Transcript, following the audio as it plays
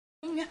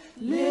Living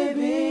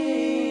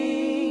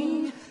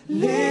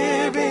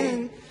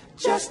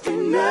just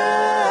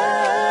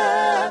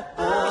enough,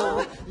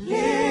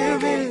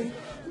 living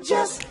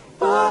just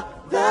for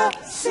the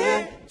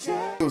city.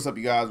 What's up,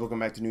 you guys? Welcome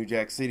back to New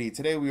Jack City.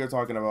 Today we are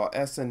talking about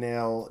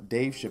SNL,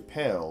 Dave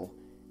Chappelle,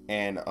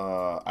 and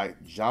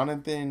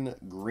Jonathan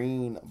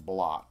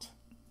Greenblatt.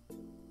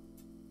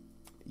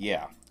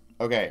 Yeah.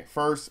 Okay,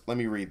 first, let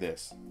me read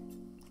this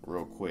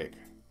real quick,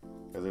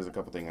 because there's a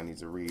couple things I need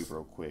to read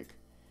real quick.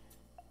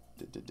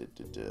 Let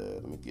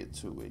me get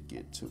to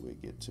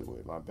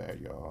it. My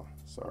bad, y'all.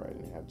 Sorry, I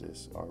didn't have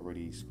this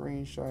already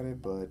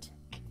screenshotted, but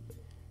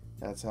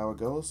that's how it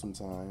goes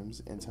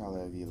sometimes in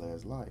La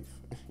Villa's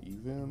life.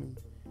 You feel me?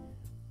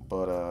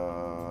 But,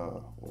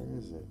 where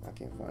is it? I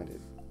can't find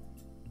it.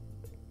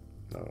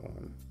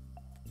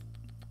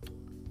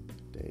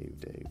 Dave,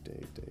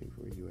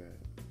 where you at?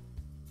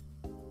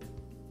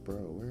 Bro,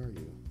 where are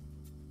you?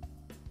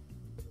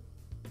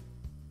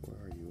 Where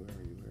are you?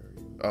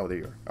 Oh, there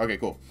you are. Okay,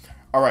 cool.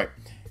 All right.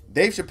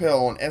 Dave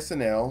Chappelle on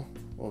SNL.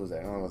 What was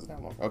that? Oh, it wasn't that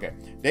long. Okay.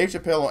 Dave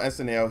Chappelle on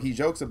SNL. He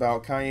jokes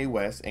about Kanye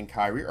West and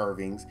Kyrie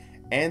Irving's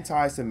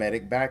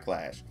anti-Semitic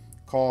backlash.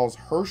 Calls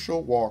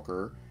Herschel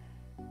Walker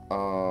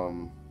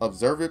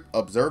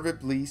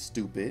observably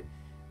stupid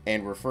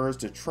and refers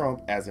to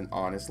Trump as an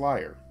honest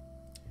liar.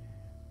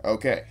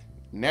 Okay.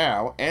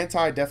 Now,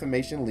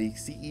 Anti-Defamation League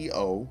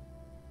CEO.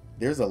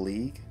 There's a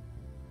league?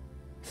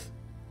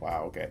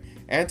 Wow, okay.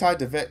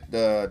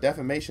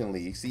 Anti-Defamation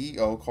League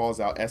CEO calls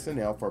out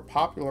SNL for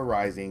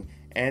popularizing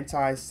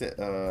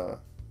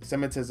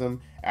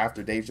anti-Semitism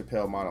after Dave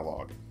Chappelle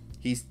monologue.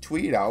 He's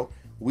tweeted out,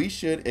 "We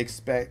should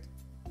expect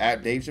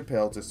at Dave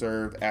Chappelle to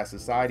serve as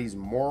society's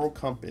moral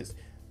compass,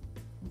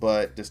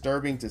 but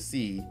disturbing to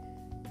see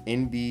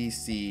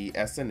NBC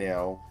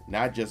SNL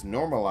not just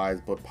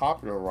normalize but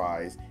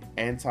popularize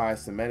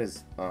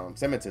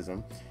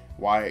anti-Semitism.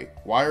 Why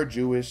are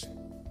Jewish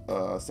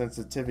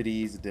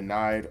sensitivities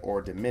denied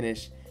or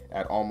diminished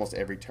at almost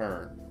every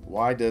turn?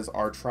 Why does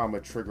our trauma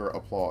trigger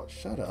applause?"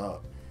 Shut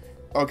up.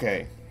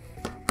 Okay.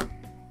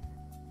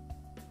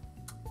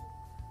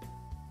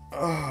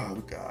 Oh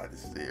God,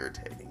 this is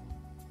irritating.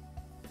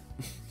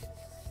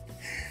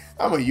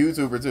 I'm a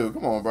YouTuber too.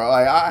 Come on, bro.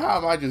 Like, how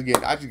am I just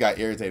getting? I just got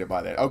irritated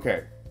by that.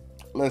 Okay,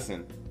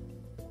 listen.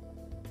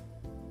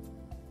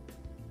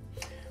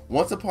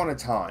 Once upon a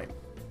time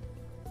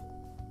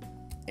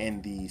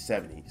in the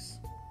 70s.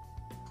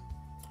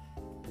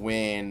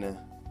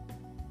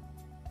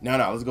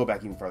 Let's go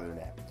back even further than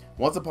that.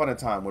 Once upon a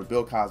time when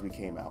Bill Cosby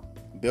came out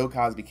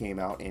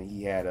and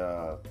he had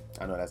I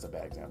know that's a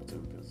bad example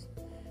too,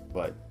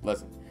 but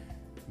listen,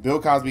 Bill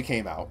Cosby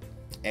came out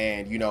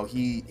and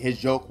his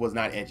joke was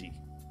not edgy.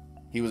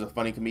 He was a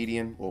funny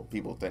comedian. Well,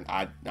 people think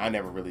I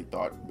never really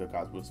thought Bill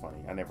Cosby was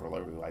funny. I never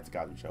really liked the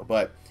Cosby Show,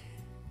 but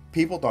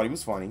people thought he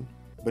was funny,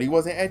 but he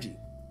wasn't edgy.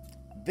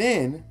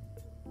 Then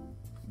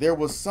there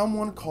was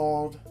someone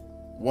called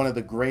one of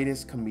the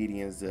greatest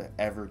comedians to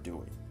ever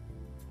do it.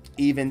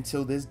 Even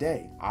till this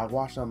day, I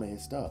watch some of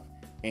his stuff,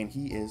 and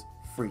he is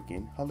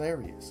freaking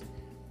hilarious.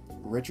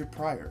 Richard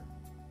Pryor.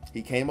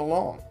 He came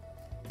along,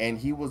 and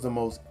he was the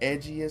most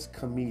edgiest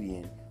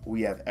comedian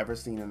we have ever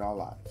seen in our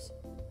lives.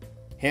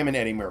 Him and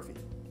Eddie Murphy.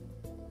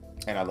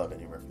 And I love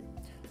Eddie Murphy.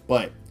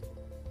 But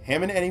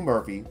him and Eddie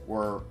Murphy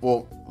were,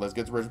 well, let's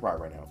get to Richard Pryor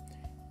right now.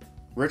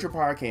 Richard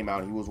Pryor came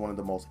out, and he was one of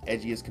the most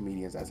edgiest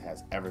comedians that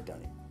has ever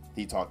done it.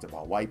 He talked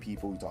about white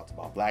people. He talked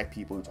about black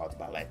people. He talked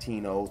about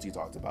Latinos. He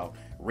talked about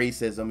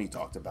racism. He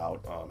talked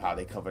about how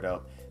they covered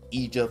up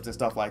Egypt and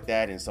stuff like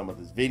that in some of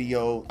his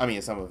videos.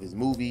 In some of his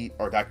movie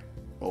or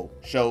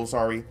shows.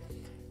 Sorry.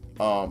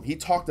 He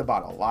talked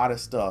about a lot of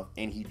stuff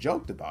and he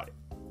joked about it.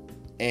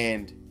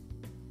 And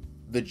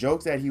the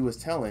jokes that he was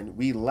telling,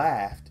 we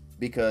laughed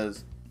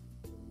because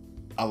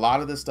a lot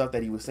of the stuff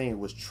that he was saying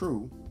was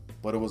true,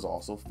 but it was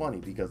also funny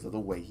because of the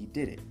way he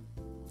did it.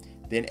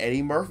 Then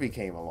Eddie Murphy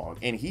came along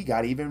and he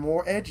got even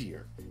more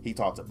edgier. He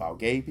talked about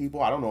gay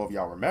people. I don't know if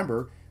y'all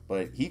remember,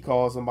 but he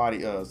called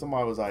somebody was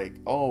like,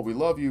 "Oh, we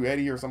love you,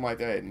 Eddie," or something like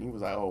that. And he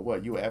was like, "Oh,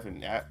 what, you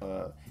effing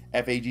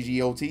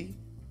F-A-G-G-O-T?"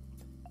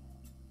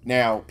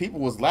 Now, people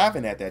was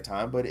laughing at that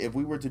time, but if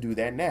we were to do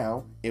that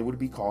now, it would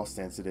be called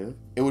sensitive.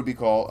 It would be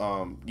called,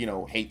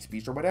 hate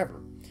speech or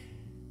whatever.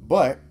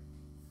 But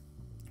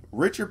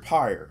Richard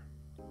Pryor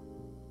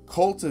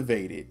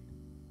cultivated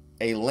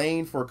a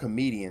lane for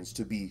comedians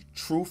to be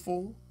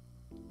truthful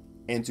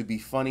and to be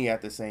funny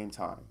at the same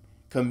time.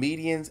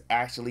 Comedians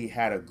actually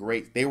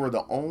they were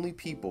the only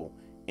people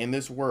in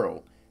this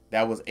world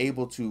that was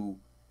able to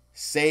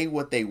say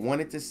what they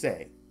wanted to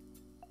say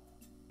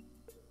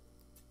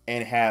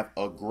and have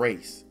a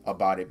grace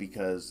about it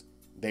because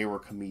they were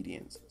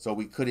comedians. So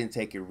we couldn't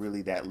take it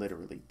really that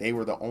literally. They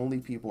were the only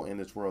people in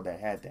this world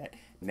that had that.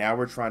 Now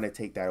we're trying to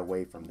take that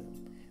away from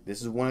them.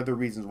 This is one of the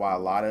reasons why a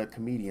lot of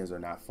comedians are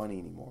not funny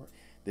anymore.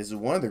 This is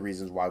one of the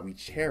reasons why we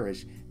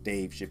cherish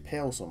Dave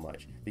Chappelle so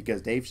much,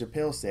 because Dave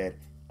Chappelle said,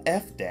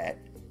 "F that,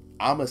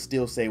 I'ma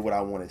still say what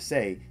I want to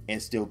say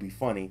and still be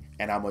funny,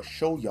 and I'ma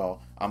show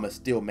y'all I'ma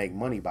still make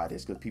money by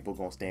this because people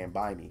gonna stand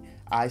by me.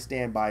 I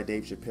stand by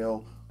Dave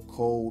Chappelle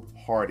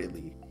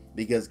cold-heartedly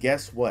because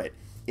guess what?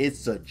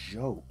 It's a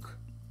joke.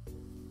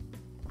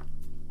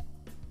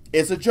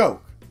 It's a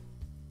joke.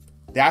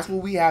 That's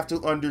what we have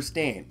to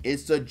understand.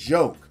 It's a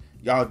joke.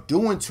 Y'all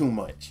doing too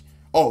much.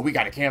 Oh, we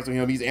gotta cancel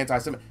him. He's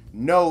anti-Semitic.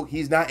 No,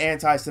 he's not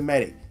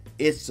anti-Semitic.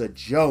 It's a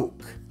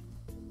joke.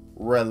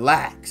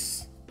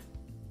 Relax.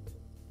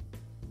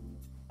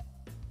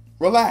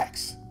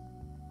 Relax.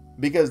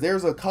 Because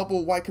there's a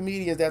couple white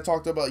comedians that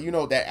talked about, you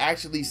know, that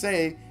actually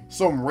say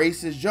some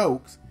racist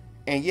jokes.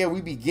 And yeah,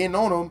 we be getting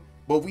on them,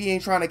 but we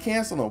ain't trying to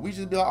cancel them. We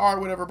just be like, all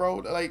right, whatever, bro.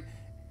 Like,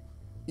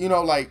 you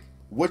know, like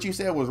what you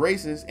said was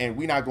racist and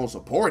we not going to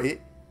support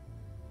it,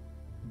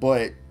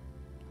 but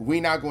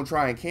we not going to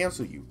try and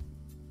cancel you.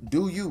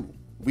 Do you?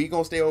 We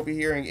gonna stay over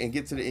here and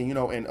get to the, you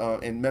know,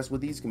 and mess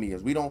with these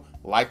comedians. We don't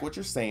like what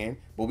you're saying,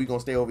 but we gonna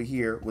stay over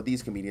here with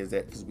these comedians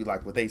that because we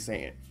like what they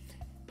saying.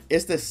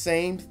 It's the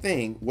same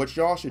thing. What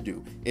y'all should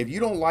do. If you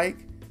don't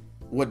like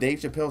what Dave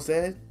Chappelle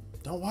said,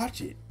 don't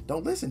watch it.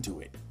 Don't listen to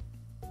it.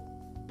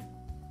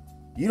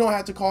 You don't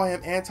have to call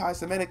him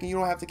anti-Semitic and you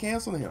don't have to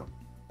cancel him.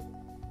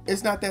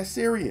 It's not that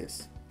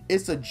serious.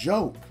 It's a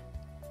joke.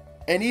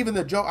 And even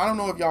the joke, I don't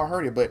know if y'all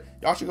heard it, but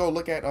y'all should go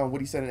look at what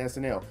he said in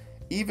SNL.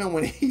 Even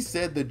when he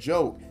said the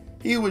joke,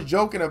 he was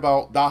joking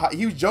about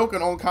he was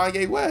joking on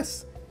Kanye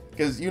West,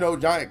 because you know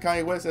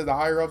Kanye West says the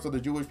higher ups are the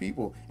Jewish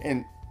people,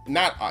 and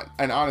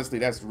honestly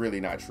that's really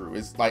not true.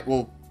 It's like,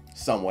 well,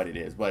 somewhat it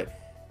is, but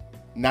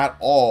not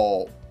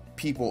all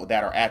people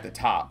that are at the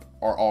top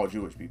are all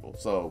Jewish people.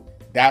 So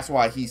that's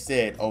why he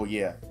said, oh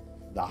yeah,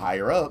 the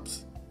higher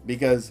ups,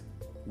 because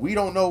we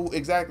don't know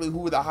exactly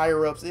who the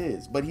higher ups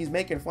is, but he's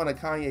making fun of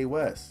Kanye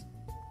West,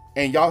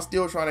 and y'all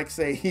still trying to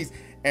say he's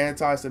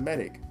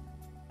anti-Semitic.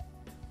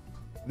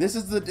 This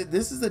is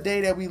the day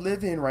that we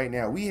live in right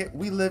now. We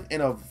live in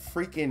a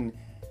freaking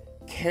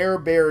Care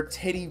Bear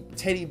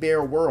teddy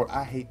bear world.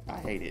 I hate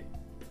it.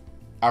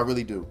 I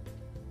really do,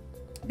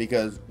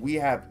 because we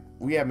have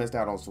missed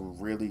out on some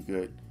really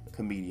good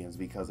comedians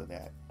because of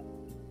that.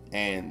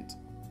 And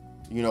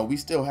you know, we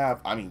still have,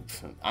 I mean,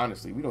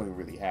 honestly, we don't even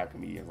really have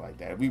comedians like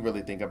that. If we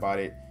really think about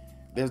it,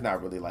 there's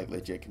not really like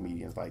legit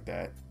comedians like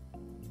that.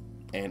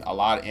 And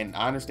and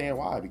I understand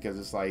why, because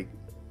it's like,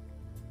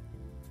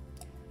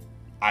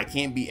 I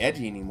can't be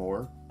edgy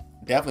anymore.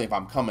 Definitely if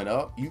I'm coming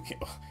up,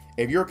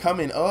 if you're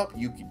coming up,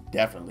 you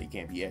definitely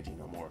can't be edgy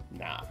no more.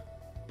 Nah,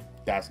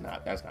 that's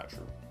not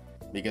true.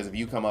 Because if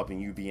you come up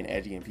and you being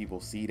edgy and people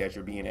see that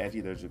you're being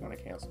edgy, they're just gonna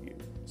cancel you.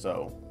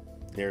 So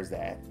there's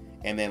that.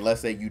 And then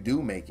let's say you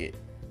do make it,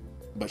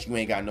 but you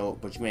ain't got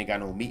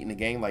no meat in the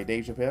game like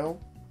Dave Chappelle,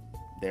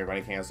 they're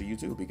gonna cancel you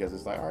too, because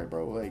it's like, all right,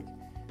 bro, like,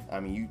 I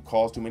mean, you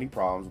cause too many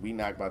problems. We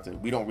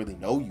don't really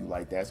know you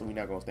like that, so we're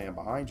not gonna stand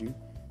behind you.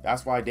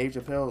 That's why Dave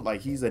Chappelle,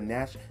 like, he's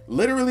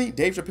literally,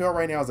 Dave Chappelle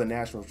right now is a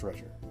national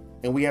treasure,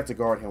 and we have to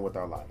guard him with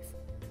our life.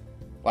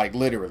 Like,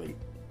 literally,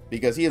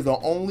 because he is the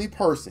only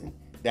person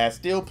that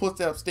still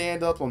puts up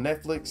stand-ups on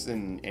Netflix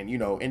and you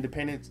know,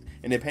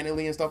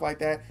 independently and stuff like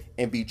that,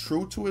 and be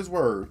true to his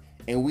word.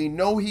 And we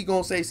know he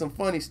gonna say some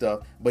funny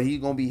stuff, but he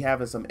gonna be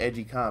having some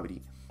edgy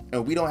comedy,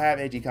 and we don't have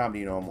edgy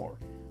comedy no more.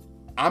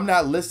 I'm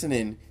not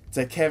listening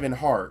to Kevin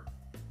Hart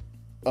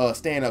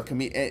stand-up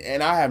comedian,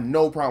 and I have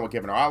no problem with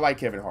Kevin Hart. I like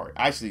Kevin Hart.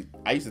 Actually,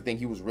 I used to think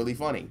he was really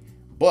funny,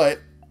 but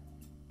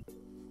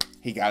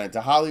he got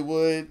into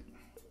Hollywood.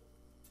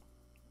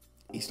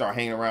 He started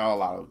hanging around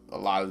a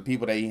lot of the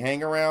people that he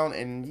hang around,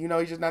 and you know,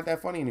 he's just not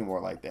that funny anymore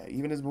like that.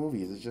 Even his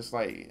movies, it's just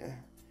like,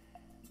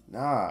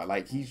 nah.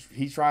 Like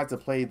he tried to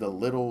play the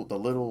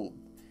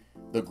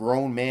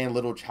grown man,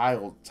 little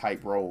child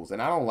type roles, and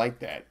I don't like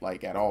that,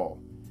 like, at all.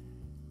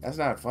 That's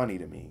not funny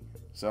to me.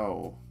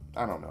 So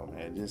I don't know,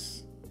 man.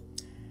 Just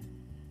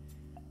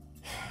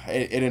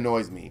it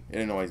annoys me. It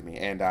annoys me,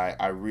 and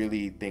I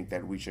really think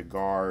that we should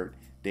guard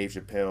Dave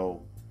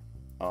Chappelle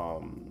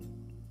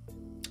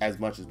as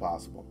much as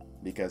possible,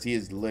 because he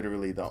is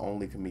literally the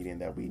only comedian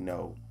that we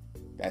know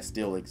that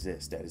still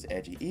exists that is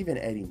edgy. Even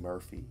Eddie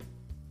Murphy.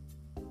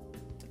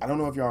 I don't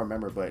know if y'all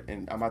remember, but,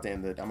 and I'm about to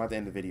end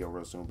the video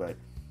real soon, but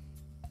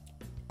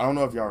I don't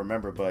know if y'all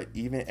remember, but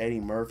even Eddie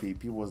Murphy,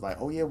 people was like,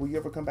 oh yeah, will you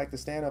ever come back to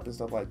stand up and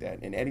stuff like that?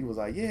 And Eddie was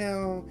like,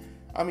 yeah,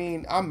 I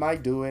mean, I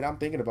might do it. I'm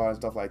thinking about it and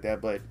stuff like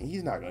that, but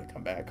he's not going to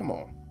come back. Come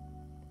on.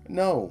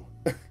 No.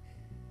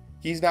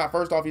 He's not,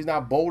 first off, he's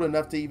not bold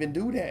enough to even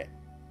do that.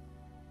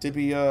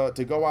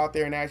 To go out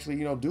there and actually,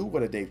 you know, do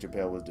what a Dave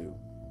Chappelle would do.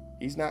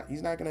 He's not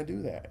going to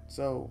do that.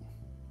 So,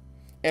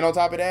 and on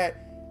top of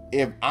that,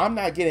 if I'm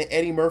not getting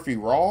Eddie Murphy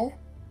raw,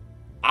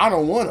 I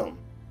don't want him,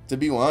 to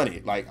be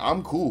 100. Like,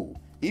 I'm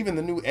cool. Even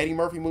the new Eddie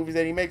Murphy movies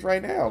that he makes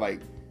right now, like,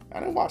 I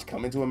didn't watch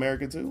Coming to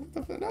America 2.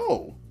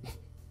 No.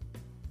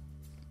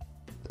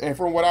 And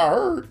from what I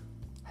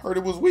heard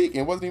it was weak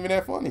and wasn't even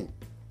that funny.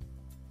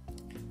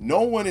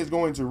 No one is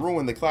going to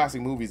ruin the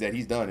classic movies that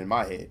he's done in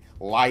my head.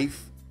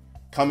 Life,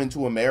 Coming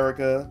to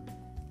America,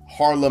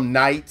 Harlem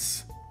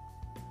Nights.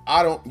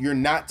 You're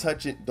not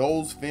touching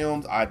those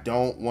films. I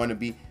don't want to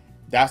be.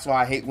 That's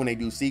why I hate when they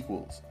do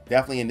sequels.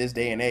 Definitely in this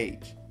day and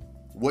age.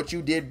 What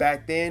you did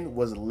back then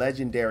was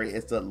legendary.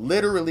 It's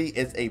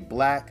a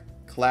black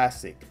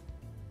classic.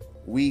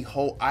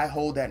 I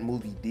hold that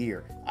movie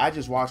dear. I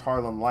just watched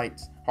Harlem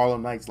Nights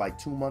like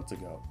 2 months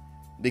ago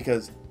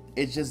because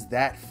it's just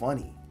that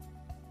funny.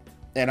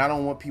 And I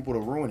don't want people to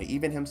ruin it.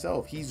 Even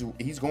himself, he's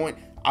going.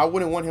 I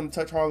wouldn't want him to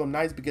touch Harlem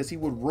Nights because he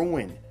would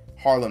ruin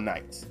Harlem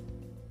Nights.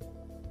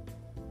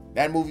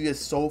 That movie is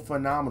so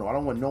phenomenal. I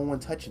don't want no one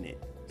touching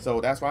it.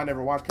 So that's why I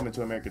never watched Coming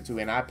to America 2.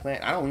 And I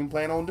don't even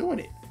plan on doing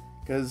it.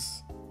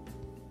 Because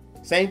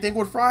same thing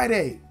with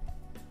Friday.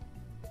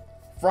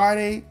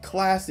 Friday,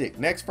 classic.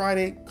 Next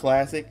Friday,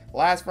 classic.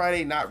 Last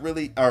Friday, not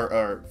really.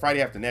 Or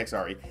Friday after next,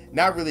 sorry.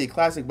 Not really a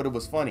classic, but it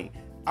was funny.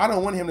 I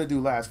don't want him to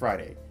do Last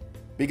Friday.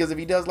 Because if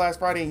he does Last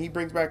Friday and he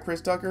brings back Chris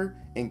Tucker,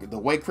 and the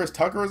way Chris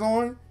Tucker is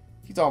on,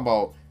 he's talking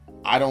about,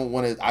 I don't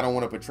want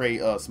to portray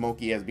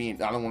Smokey as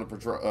being, I don't want to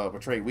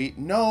portray Weed.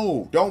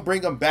 No, don't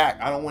bring him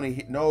back. I don't want to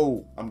hit.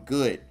 No, I'm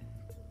good.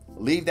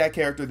 Leave that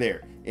character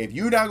there. If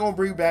you're not going to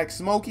bring back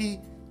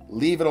Smokey,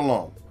 leave it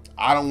alone.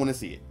 I don't want to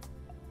see it.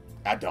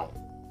 I don't.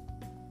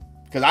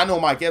 Because I know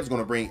Mike Epps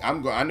going to bring, I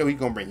know he's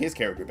going to bring his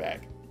character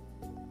back.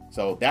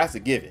 So that's a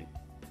given.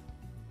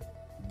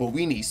 But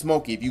we need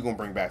Smokey if you're going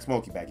to bring back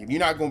Smokey back. If you're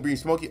not going to bring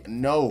Smokey,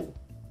 no.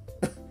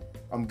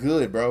 I'm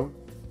good, bro.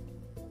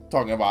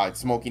 Talking about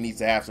Smokey needs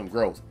to have some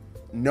growth.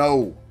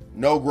 No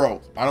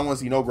growth. I don't want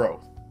to see no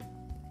growth.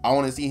 I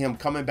want to see him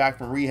coming back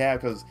from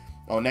rehab because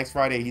on next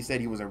Friday he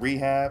said he was in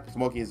rehab.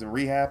 Smokey is in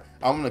rehab.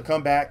 I'm going to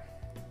come back,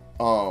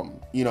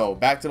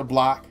 back to the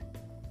block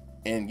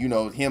and,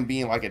 him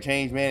being like a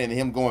changed man and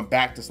him going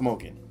back to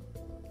smoking.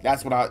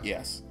 That's what I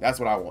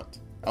want.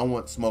 I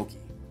want Smokey.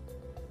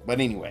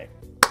 But anyway.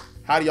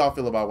 How do y'all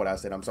feel about what I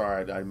said? I'm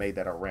sorry I made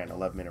that a rant,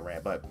 11-minute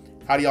rant. But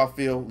how do y'all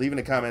feel? Leave in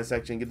the comment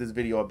section. Give this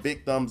video a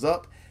big thumbs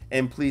up.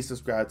 And please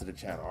subscribe to the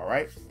channel, all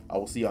right? I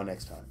will see y'all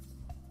next time.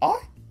 All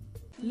right?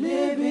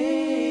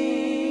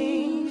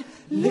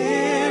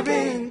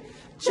 Living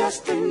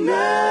just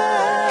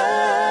enough.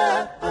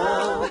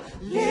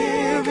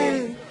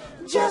 Living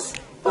just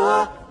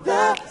for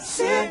the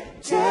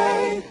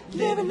city.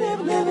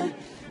 Living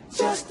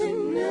just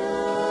enough.